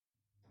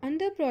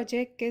Under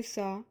Project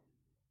Qissa,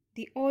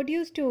 the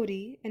audio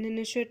story, an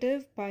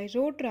initiative by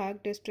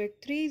Rotract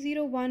District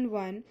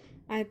 3011,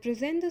 I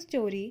present the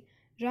story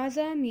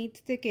Raza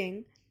Meets the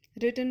King,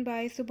 written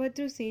by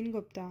Subhadra Sen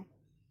Gupta.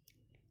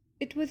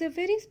 It was a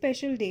very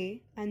special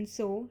day, and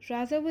so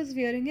Raza was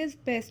wearing his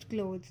best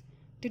clothes.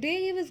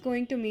 Today he was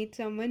going to meet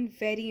someone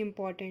very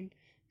important,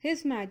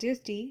 His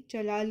Majesty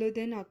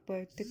Jalaluddin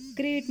Akbar, the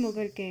great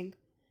Mughal king.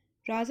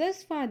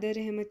 Raza's father,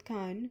 Rahmat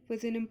Khan,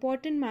 was an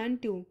important man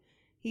too.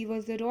 He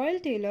was the royal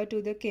tailor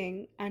to the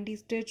king, and he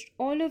stitched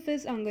all of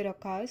his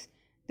angarakas,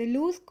 the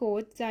loose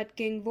coats that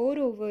king wore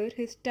over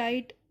his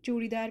tight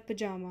churidar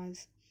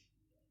pajamas.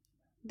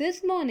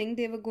 This morning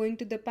they were going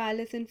to the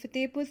palace in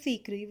Fatehpur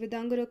Sikri with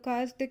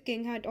angarakas the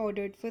king had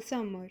ordered for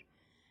summer.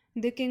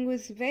 The king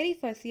was very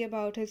fussy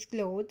about his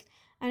clothes,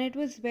 and it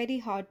was very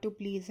hard to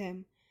please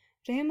him.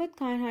 Rahmat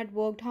Khan had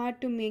worked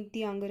hard to make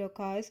the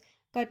angarakas,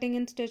 cutting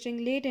and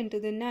stitching late into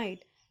the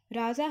night.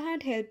 Raza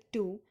had helped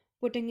too,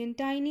 putting in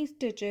tiny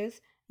stitches,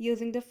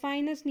 using the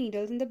finest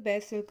needles and the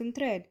best silken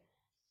thread.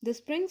 The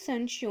spring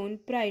sun shone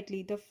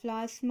brightly, the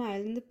flowers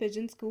smiled, and the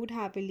pigeons cooed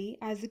happily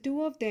as the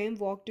two of them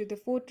walked to the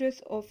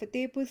fortress of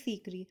Fatehpur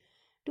Sikri.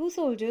 Two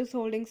soldiers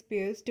holding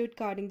spears stood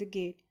guarding the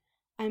gate.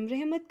 "I am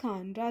Rahmat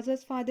Khan,"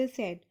 Raza's father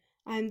said.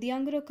 "I am the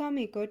angaraka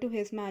maker to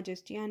His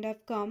Majesty, and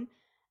I've come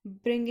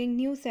bringing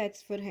new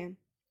sets for him."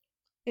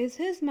 "Is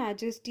His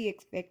Majesty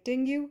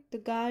expecting you?" the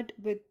guard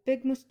with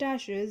big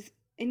moustaches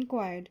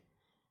inquired.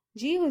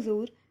 "Ji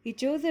Huzoor, he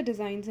chose the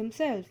designs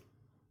himself."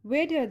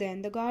 "Wait here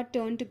then," the guard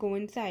turned to go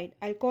inside.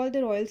 "I'll call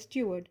the royal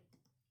steward."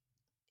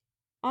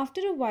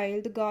 After a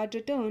while the guard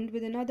returned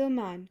with another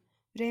man.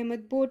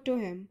 Rahmat bowed to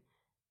him.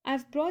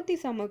 "I've brought the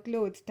summer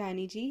clothes,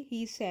 Dhaniji,"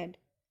 he said.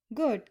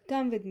 "Good,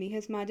 come with me.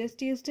 His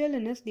Majesty is still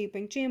in his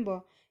sleeping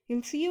chamber.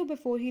 He'll see you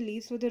before he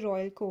leaves for the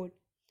royal court."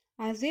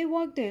 As they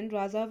walked in,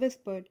 Raza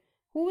whispered,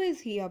 "Who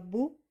is he,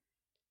 Abbu?"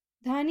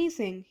 "Dhani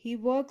Singh. He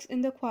works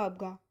in the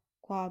Khwabgah."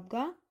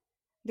 "Khwabgah?"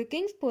 "The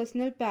king's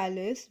personal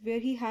palace, where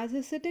he has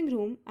his sitting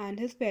room and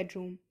his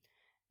bedroom."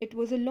 It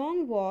was a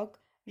long walk.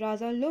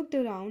 Raza looked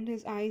around,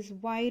 his eyes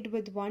wide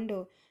with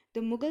wonder. The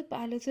Mughal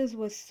palaces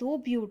were so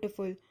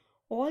beautiful,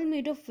 all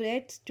made of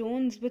red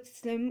stones with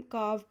slim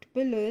carved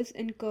pillars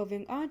and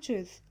curving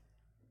arches.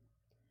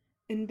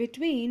 In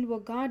between were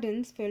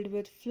gardens filled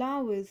with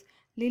flowers,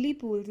 lily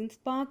pools, and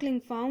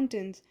sparkling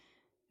fountains.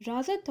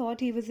 Raza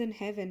thought he was in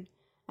heaven.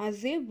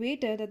 As they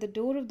waited at the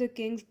door of the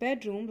king's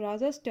bedroom,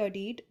 Raza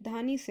studied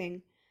Dhani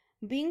Singh.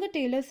 Being a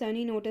tailor's son,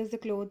 he noticed the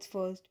clothes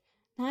first.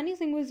 Dhani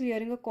Singh was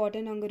wearing a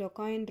cotton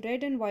angaraka in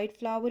red and white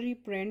flowery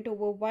print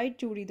over white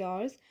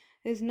churidars.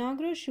 His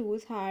Nagra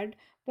shoes had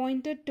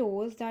pointed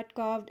toes that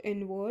carved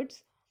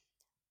inwards.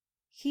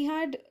 He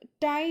had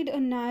tied a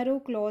narrow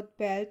cloth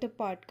belt, a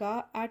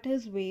patka, at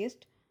his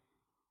waist.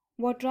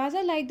 What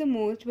Raza liked the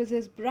most was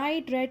his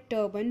bright red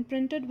turban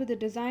printed with a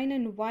design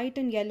in white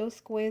and yellow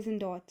squares and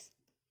dots.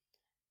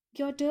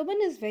 "Your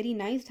turban is very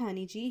nice,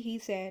 Dhaniji," he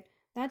said.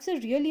 "That's a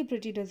really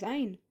pretty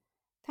design."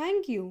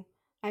 "Thank you.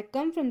 I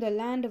come from the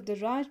land of the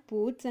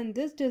Rajputs, and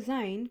this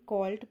design,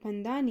 called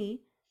Bandhani,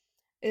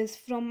 is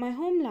from my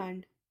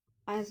homeland."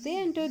 As they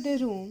entered the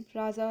room,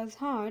 Raza's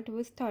heart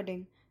was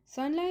thudding.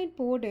 Sunlight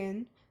poured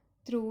in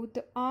through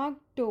the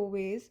arched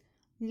doorways,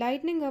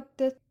 lighting up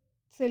the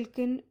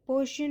silken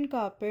Persian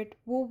carpet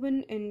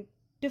woven in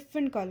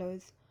different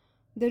colors.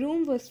 The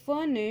room was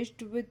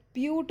furnished with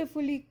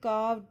beautifully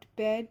carved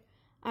bed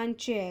and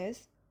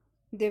chairs.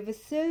 There were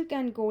silk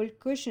and gold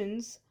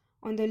cushions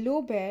on the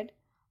low bed.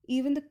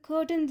 Even the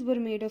curtains were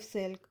made of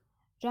silk.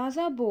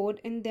 Raza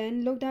bowed and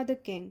then looked at the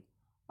king.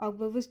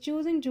 Akbar was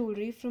choosing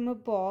jewelry from a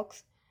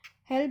box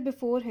held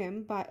before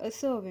him by a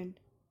servant.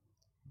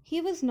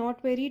 He was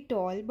not very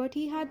tall, but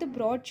he had the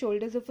broad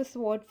shoulders of a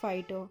sword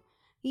fighter.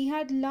 He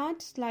had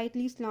large,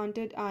 slightly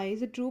slanted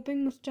eyes, a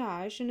drooping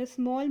moustache, and a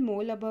small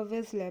mole above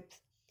his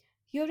lips.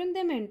 Hearing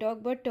them enter,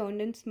 Akbar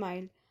turned and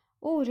smiled.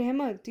 "Oh,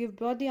 Rahmat, you've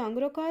brought the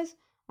angarakas?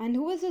 And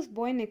who is this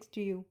boy next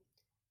to you?"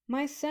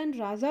 "My son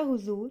Raza,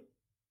 Huzoor."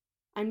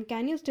 "And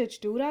can you stitch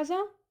too, Raza?"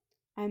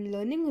 "I am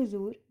learning,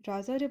 Huzoor,"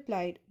 Raza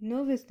replied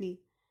nervously.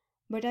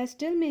 "But I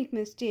still make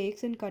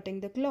mistakes in cutting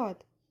the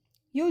cloth."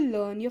 "You'll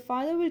learn. Your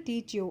father will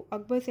teach you,"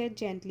 Akbar said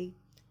gently.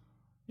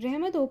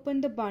 Rahmat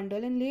opened the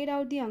bundle and laid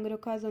out the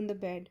angarakas on the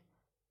bed.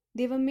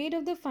 They were made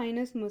of the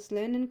finest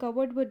muslin and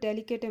covered with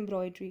delicate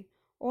embroidery.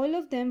 All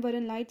of them were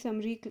in light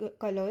summery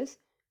colors: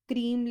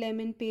 cream,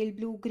 lemon, pale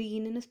blue,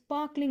 green, and a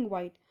sparkling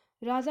white.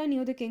 Raza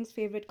knew the king's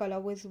favorite color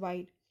was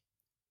white.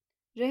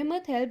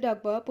 Rahmat helped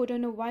Akbar put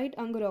on a white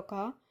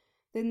angaraka.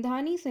 Then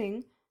Dhani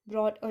Singh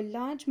brought a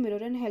large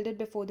mirror and held it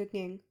before the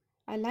king.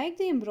 "I like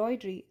the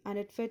embroidery, and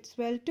it fits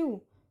well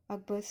too,"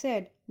 Akbar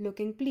said,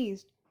 looking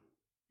pleased.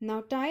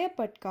 "Now tie a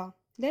patka.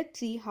 Let's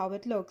see how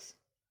it looks."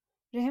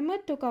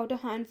 Rahmat took out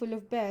a handful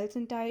of bells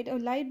and tied a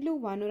light blue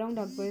one around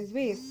Akbar's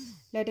waist,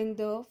 letting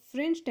the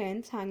fringed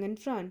ends hang in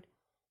front.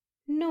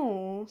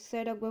 "No,"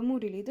 said Akbar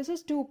moodily, "this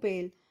is too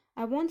pale.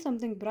 I want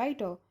something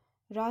brighter."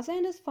 Raza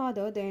and his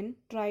father then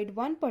tried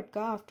one patka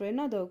after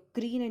another,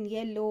 green and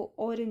yellow,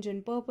 orange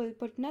and purple,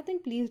 but nothing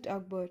pleased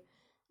Akbar.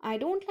 I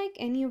don't like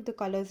any of the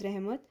colors,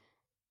 Rahmat,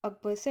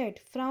 Akbar said,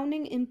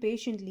 frowning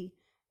impatiently.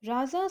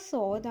 Raza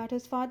saw that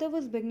his father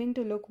was beginning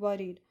to look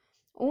worried.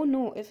 Oh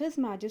no, if His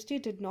Majesty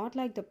did not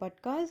like the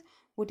patkas,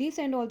 would he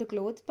send all the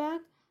clothes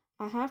back?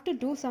 I have to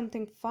do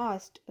something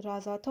fast,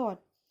 Raza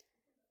thought.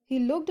 He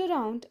looked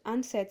around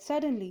and said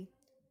suddenly,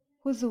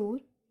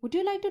 Huzoor, would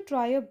you like to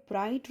try a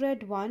bright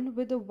red one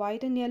with a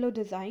white and yellow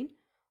design?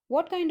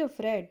 What kind of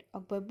red?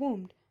 Akbar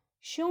boomed.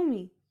 Show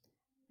me.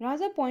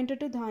 Raza pointed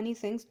to Dhani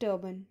Singh's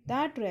turban.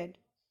 That red.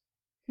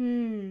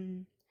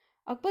 Hmm.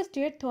 Akbar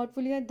stared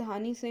thoughtfully at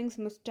Dhani Singh's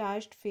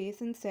mustached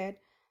face and said,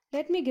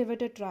 Let me give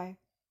it a try.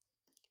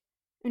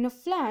 In a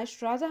flash,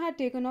 Raza had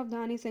taken off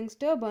Dhani Singh's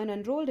turban,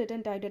 unrolled it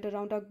and tied it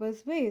around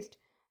Akbar's waist.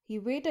 He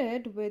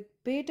waited with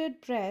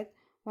bated breath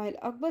while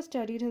Akbar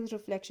studied his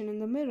reflection in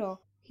the mirror.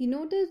 He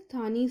noticed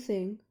Dhani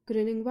Singh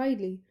grinning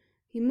widely.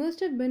 He must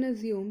have been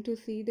assumed to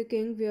see the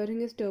king wearing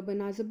his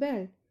turban as a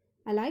belt.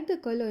 I like the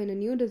color in a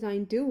new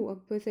design too,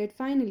 Akbar said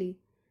finally.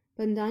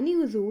 Bandhani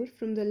Huzoor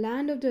from the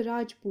land of the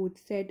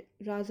Rajputs, said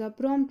Raza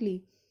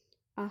promptly.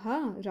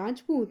 Aha,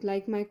 Rajput,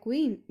 like my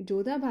queen,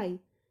 Jodha Bhai.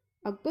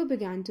 Akbar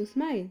began to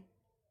smile.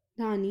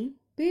 Dhani,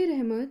 pay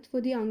Rahmat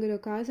for the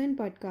Angarakas and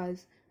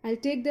Patkas. I'll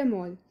take them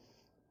all.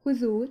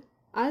 Huzoor,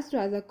 asked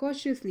Raza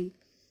cautiously.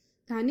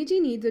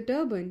 Dhaniji needs a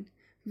turban.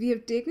 We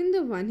have taken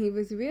the one he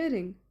was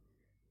wearing.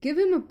 Give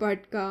him a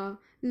patka,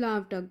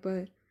 laughed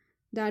Akbar.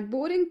 That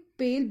boring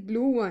pale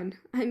blue one.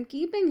 I'm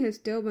keeping his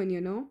turban,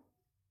 you know.